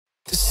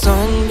The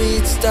sun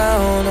beats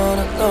down on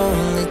a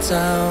lonely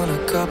town,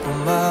 a couple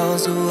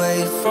miles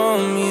away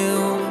from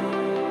you.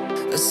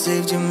 I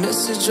saved your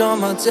message on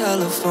my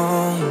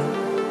telephone,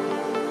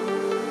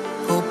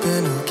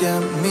 hoping it'll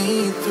get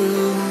me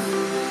through.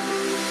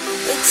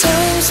 The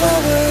times my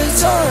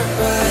words aren't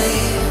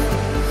right,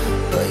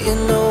 but you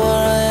know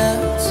where I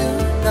am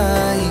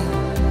tonight.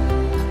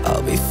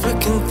 I'll be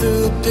flicking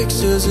through the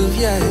pictures of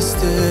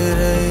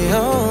yesterday,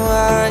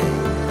 alright.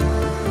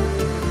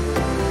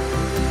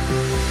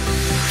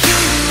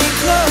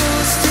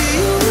 Close to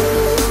you,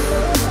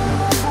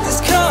 this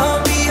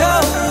can't be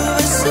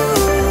over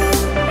soon.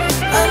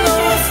 I know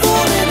I'm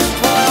falling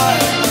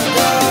apart,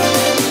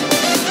 darling.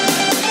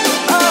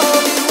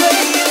 I'll be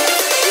waiting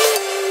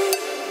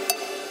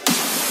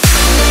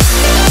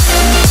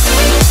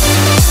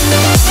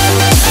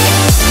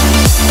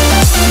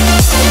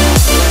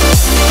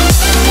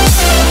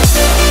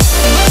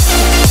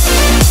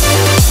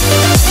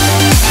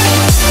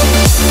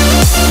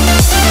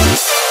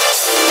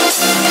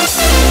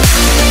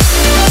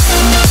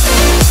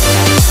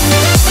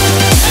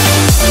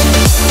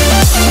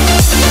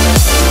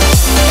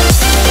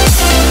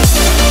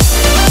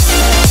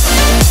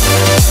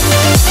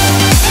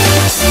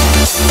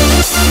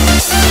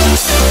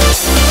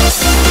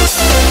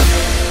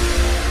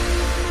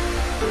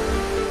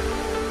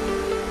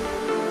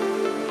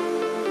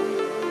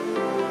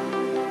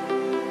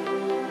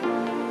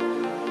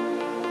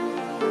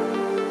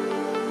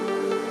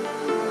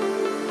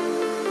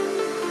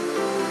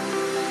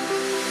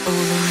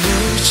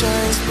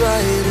shines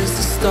bright as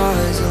the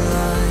stars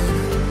align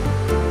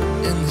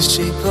in the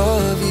shape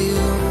of you.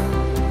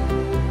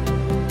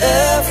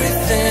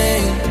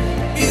 Everything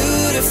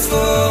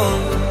beautiful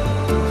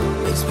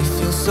makes me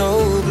feel so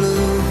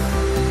blue.